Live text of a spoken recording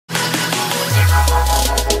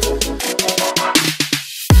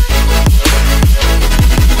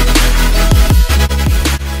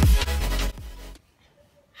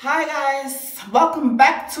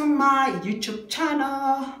my YouTube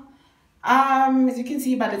channel. As you can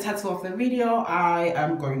see by the title of the video, I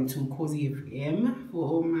am going to Ukhozi FM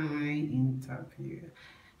for my interview.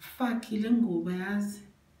 Fuck, guys.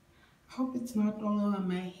 Hope it's not all over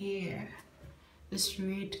my hair. This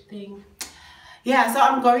red thing. Yeah, so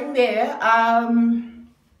I'm going there.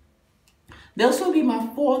 This will be my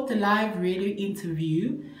 4th live radio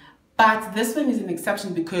interview. But this one is an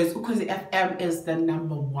exception because Ukhozi FM is the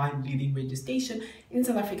 #1 leading radio station in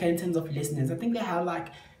South Africa in terms of listeners. I think they have like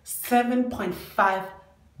 7.5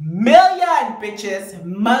 million bitches,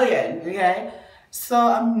 okay? So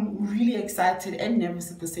I'm really excited and nervous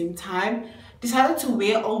at the same time. Decided to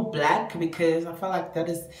wear all black because I feel like that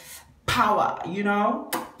is power, you know?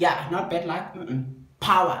 Yeah, not bad luck,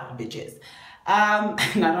 power, bitches. And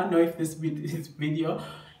I don't know if this video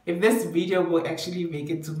will actually make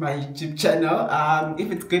it to my YouTube channel. If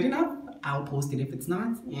it's good enough, I'll post it. If it's not,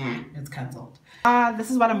 yeah, it's cancelled. This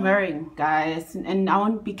is what I'm wearing, guys, and I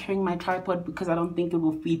won't be carrying my tripod because I don't think it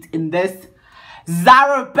will fit in this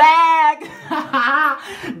Zara bag.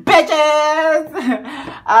 Bitches.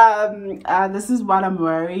 This is what I'm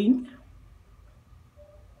wearing.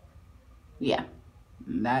 Yeah,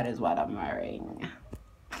 that is what I'm wearing.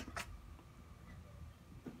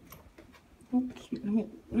 Okay,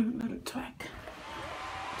 let it track.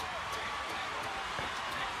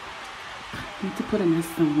 I need to put in this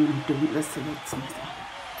thing when I'm doing this so it's nice.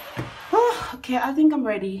 Oh, okay, I think I'm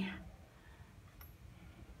ready.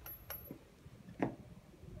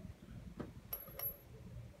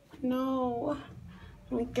 No,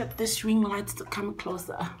 let me get this ring light to come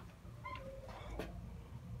closer.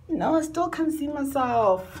 No, I still can't see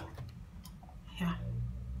myself. Yeah.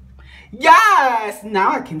 Yes,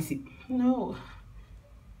 now I can see. No.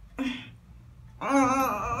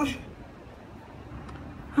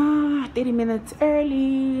 30 minutes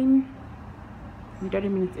early. 30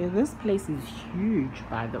 minutes early. This place is huge,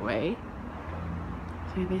 by the way.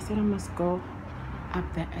 So they said I must go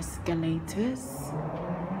up the escalators.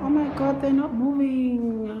 Oh my god, they're not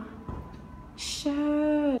moving.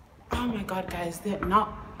 Shit. Oh my god, guys, they're not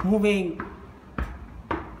moving.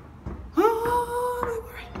 Oh my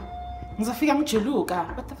word.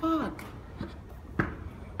 What the fuck?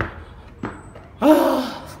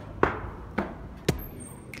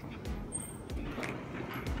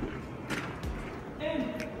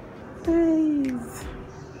 Guys.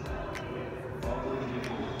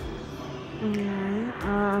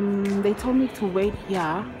 Yeah, they told me to wait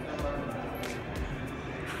here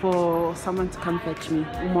for someone to come fetch me.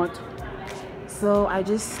 So I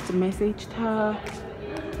just messaged her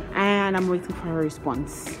and I'm waiting for her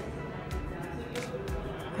response.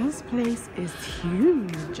 This place is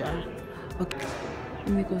huge. Okay, let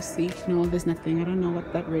me go see. No, there's nothing. I don't know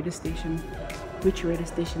what that radio station, which radio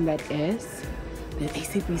station that is. The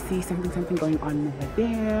ACBC, something going on over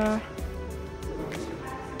there.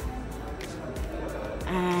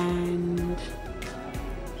 And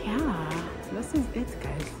yeah, this is it,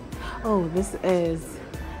 guys. Oh, this is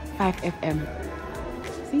 5 FM.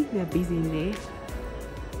 See, they're busy in there.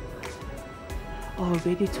 Oh,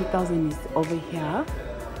 Radio 2000 is over here.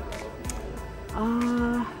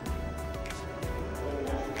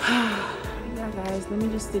 Yeah, guys, let me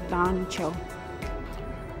just sit down and chill.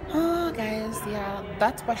 Oh, guys, yeah,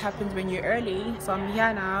 that's what happens when you're early. So I'm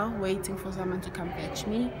here now, waiting for someone to come fetch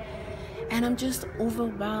me. And I'm just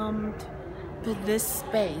overwhelmed with this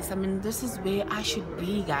space. I mean, this is where I should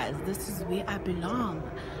be, guys. This is where I belong.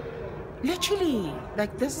 Literally,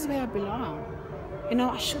 like, this is where I belong. You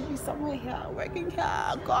know, I should be somewhere here, working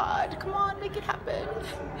here. God, come on, make it happen.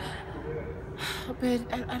 But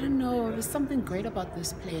I don't know, there's something great about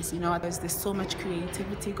this place, you know. There's so much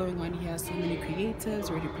creativity going on here, so many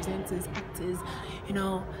creators, radio presenters, actors, you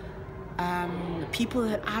know. People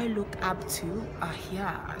that I look up to are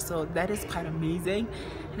here, so that is quite amazing,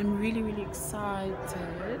 and I'm really, really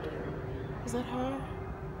excited. Is that her?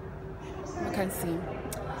 I can't see.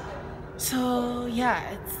 So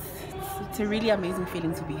yeah, it's a really amazing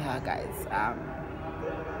feeling to be here, guys.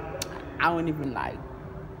 I won't even lie.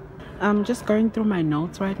 I'm just going through my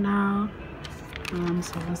notes right now.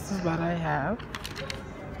 So this is what I have.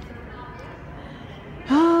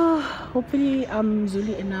 Hopefully I'm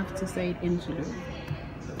Zulu enough to say it in Zulu.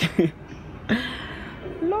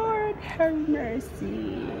 Lord have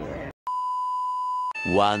mercy.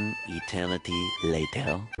 One eternity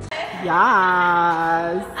later.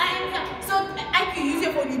 Yes. So I can use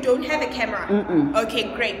your phone. You don't have a camera.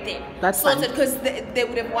 Okay, great then. That's sorted because they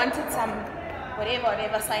would have wanted some.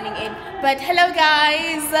 whatever, signing in. But hello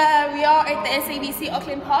guys, we are at the SABC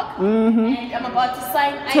Auckland Park, and I'm about to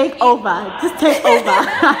sign. Take over, just take over.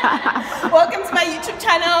 Welcome to my YouTube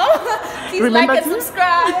channel. Please Remember like and to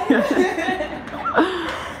subscribe.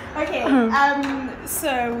 Okay,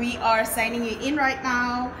 so we are signing you in right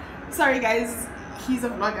now. Sorry guys, he's a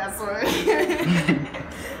vlogger, so.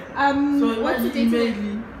 So what's the date today?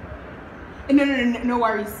 No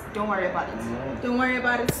worries. Don't worry about it. Don't worry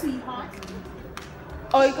about it, sweetheart.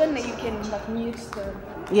 Oh, you can like mute the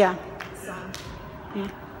Yeah. sound. Yeah.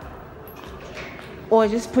 Or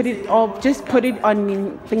just put it on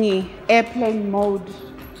thingy airplane mode.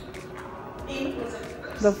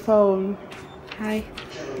 The phone. Hi.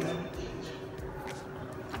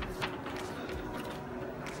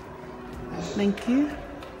 Thank you.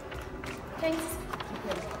 Thanks.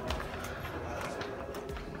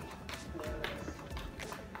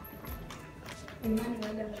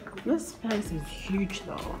 This place is huge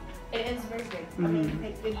though. It is very big. I mean,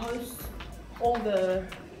 it hosts all the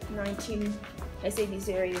 19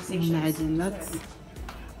 SABC area stations. Imagine that's.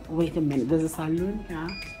 Wait a minute. There's a saloon here.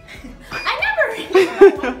 I never really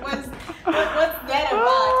know what's that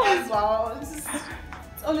about as well. It's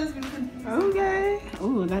always been confusing. Okay.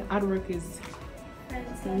 Oh, that artwork is.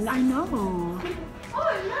 I know.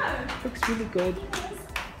 Oh no! Looks really good.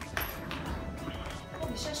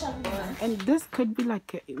 And this could be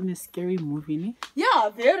like in a scary movie, ne? Yeah,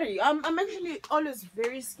 very. I'm actually always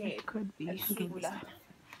very scared. Could be. Okay,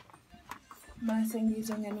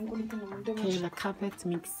 Okay, the carpet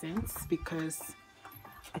makes sense because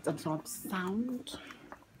it absorbs sound.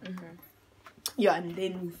 yeah, and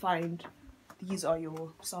then we find these are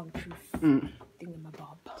your soundproof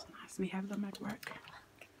thingamabob. Nice. We have them at work.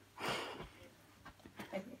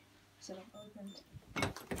 Okay, so I've opened.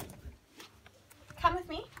 Come with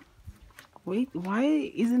me. Wait, why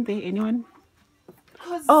isn't there anyone?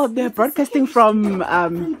 Oh, they're broadcasting from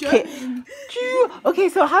Okay,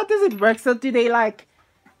 so how does it work? So do they like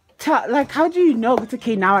how do you know it's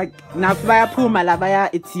okay now via Puma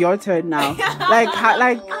it's your turn now? like how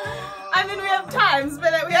I mean we have times,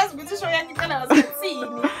 but we have to show you kind of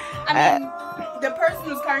scene. I mean the person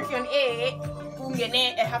who's currently on air at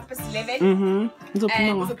 11:30 and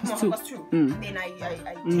 2. Then I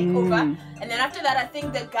take over, and then after that I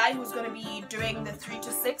think the guy who's going to be doing the 3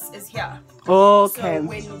 to 6 is here. Okay. So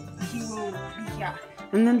when he will be here.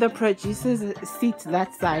 And then the producers sit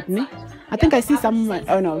that side, ne? I think I see someone.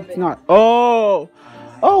 Oh no, it's not. Oh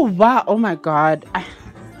wow! Oh my God!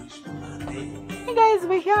 Hey guys,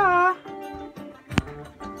 we're here!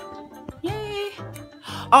 Yay!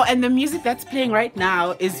 Oh, and the music that's playing right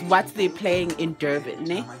now is what they're playing in Durban,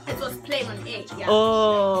 ne? It was playing on air, yeah.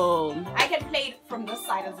 Oh. I can play it from this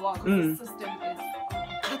side as well because the system is.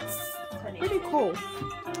 That's pretty cool.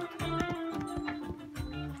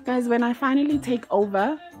 Guys, when I finally take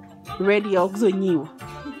over radio, new.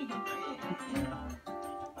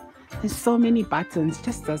 There's so many buttons,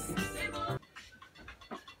 just us.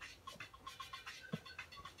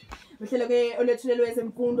 Uhlelo-ke olethulelwe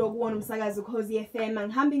ezemfundo kuwona umsakazi Ukhozi FM.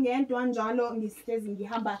 Angihambi ngedwa njalo ngisihlezi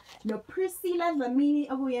ngihamba noPriscilla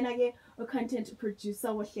Dlamini okuyena-ke o-content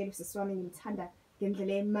producer wohlelo sisiwami ngimthanda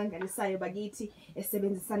ngendlela emangalisayo bakithi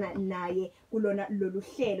esebenzisana naye kulona lolu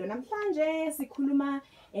hlelo. Namhlanje sikhuluma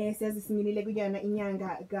siyazi singenile kuyona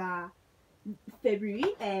inyanga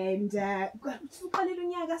February and uqalile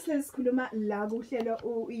unyaka sikhuluma la kuhlelo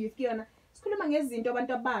uYouth Yona. Sikhuluma ngezinto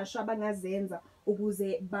abantu abasha abangazenza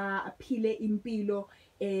ukuze baphile impilo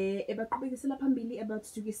ebaqhubekisela phambili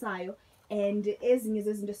abathuthukisayo, and ezinye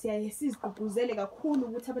zezinto sizigqugquzele kakhulu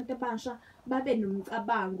ukuthi abantu abasha babe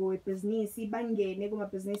nomcabango webhizinisi, bangene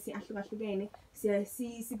kumabhizinisi ahlukahlukene.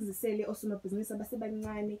 Sikuzisele osomabhizinisi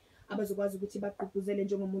abasebancane abazokwazi ukuthi bagqugquzele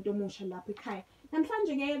njengomuntu omusha lapha ekhaya.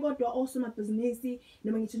 Namhlanje ke kodwa osomabhizinisi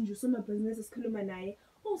noma ngithi nje usomabhizinisi sikhuluma naye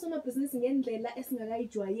osomabhizinisi ngendlela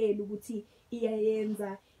esingakayijwayeli ukuthi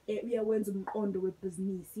iyayenza uyawenza umqondo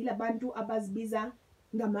webhizinisi. Labantu abazibiza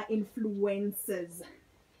ngama-influencers.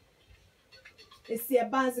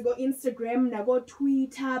 Siyabazi ko Instagram nako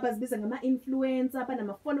Twitter bazibiza ngama-influencer,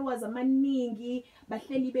 banama-followers amaningi,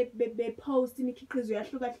 bahleli be-post imikhiqizo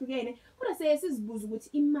yahlukahlukene. Kodwa sizibuza ukuthi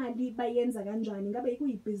imali bayenza kanjani, ngabe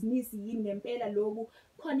kuyibhizinisi yini ngempela lokhu,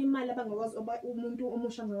 khona imali abangakwazi umuntu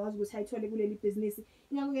omusha angakwazi ukuthi ayithole kuleli bhizinisi.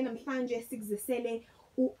 Ingakho-ke namhlanje sikuzisele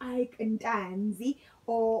Ike Ntanzi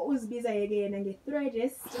uzibiza yena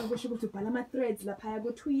nge-threadist, okusho ukuthi ubhala ama-threads lapha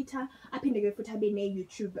ku Twitter, aphinde-ke futhi abe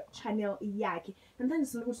ne-YouTube channel yakhe. Namhlanje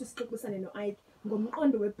sifuna ukuthi sixoxisane no-Ike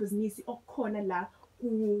ngomqondo webhizinisi okukhona la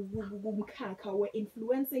kumkhakha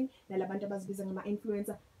we-influencing nalabantu abazibiza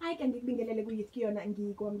ngama-influencer. Ike, ngikubingelele ku-Youth Yona,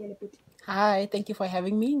 ngikwamukele futhi. Hi, thank you for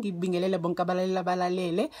having me. Ngibingelele bonke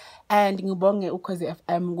abalaleli and ngibonge Ukhozi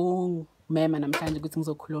FM kumema namhlanje ukuthi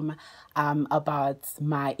ngizokhuluma about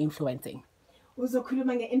my influencing.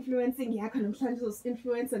 Uzokhuluma nge-influencing yakho namhlanje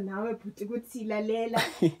uzosi-influencer nawe bhuti ukuthi lalela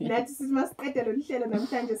nathi simasiqeda lo hlelo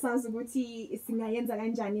namhlanje sazi ukuthi singayenza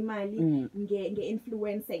kanjani imali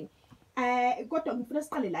nge-influencing. Kodwa ngifuna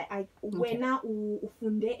siqale la wena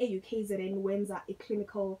ufunde e-UKZN wenza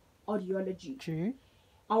i-clinical audiology. True.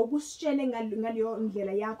 Awukusitshele ngaleyo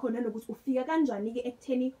ndlela yakho nanokuthi ufika kanjani ke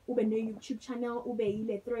ekutheni ube ne-YouTube channel ube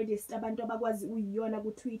yile threadist abantu abakwazi uyiyona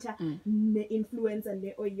ku Twitter ne-influencer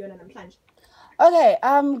le oyiyona namhlanje. Okay,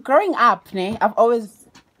 growing up,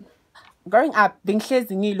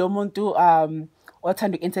 bengihlezi ngilo muntu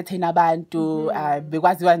othanda uku-entertain abantu,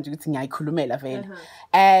 bekwaziwa nje ukuthi ngiyayikhulumela vele.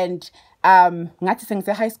 And ngathi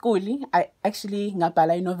sengise high school, I actually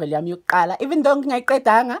ngabhala iNovel yami yokuqala, even though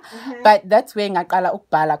ngingayiqedanga, but that's where ngaqala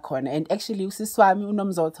ukubhala khona. And actually usisi wami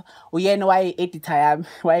uNomzotho uyena waye-editor yami,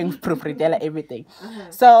 wayengiproofreadela everything.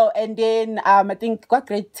 So and then I think kwa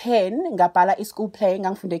grade 10 ngabhala i-school play,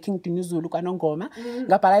 ngangifunde King Dunuzulu kwaNongoma.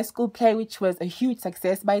 Ngabhala i-school play which was a huge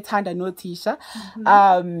success, bayithanda noThisha.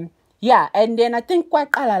 Yeah, and then I think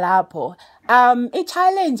kwaqala lapho a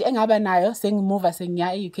challenge engaba nayo sengimuva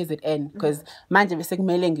sengiya e-UKZN because manje bese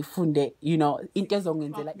kumele ngifunde, you know, into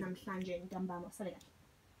ezongenzela namhlanje ntambama sale.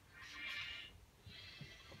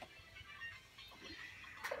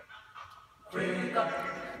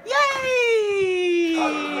 Yay!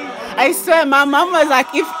 I swear my mom was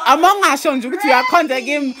like, if among us you are contact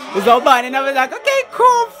him uzobona, and I was like, okay,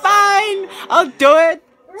 cool, fine, I'll do it.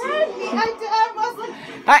 Really? I was like,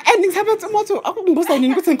 ending happened tomorrow.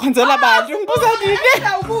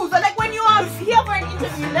 Like when you are here for an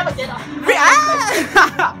interview, you never get up.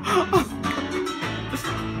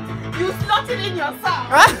 You slotted in yourself.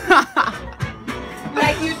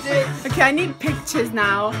 Like you did. Okay, I need pictures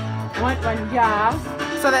now. I want one here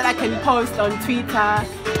so that I can post on Twitter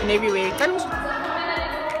and everywhere.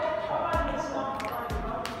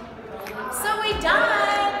 So we're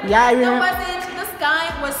done. Yeah, I remember. This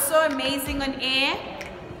guy was so amazing on air.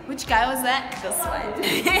 Which guy was that? This one.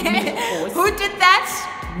 Who did that?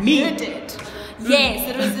 Me. You did. Yes,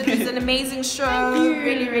 it was an amazing show.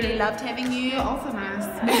 Really, really loved having you. You're also nice.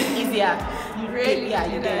 Easier. You really, yeah,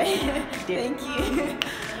 you did. Thank you.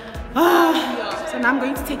 So now I'm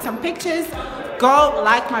going to take some pictures. Go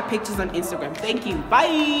like my pictures on Instagram. Thank you.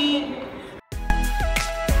 Bye.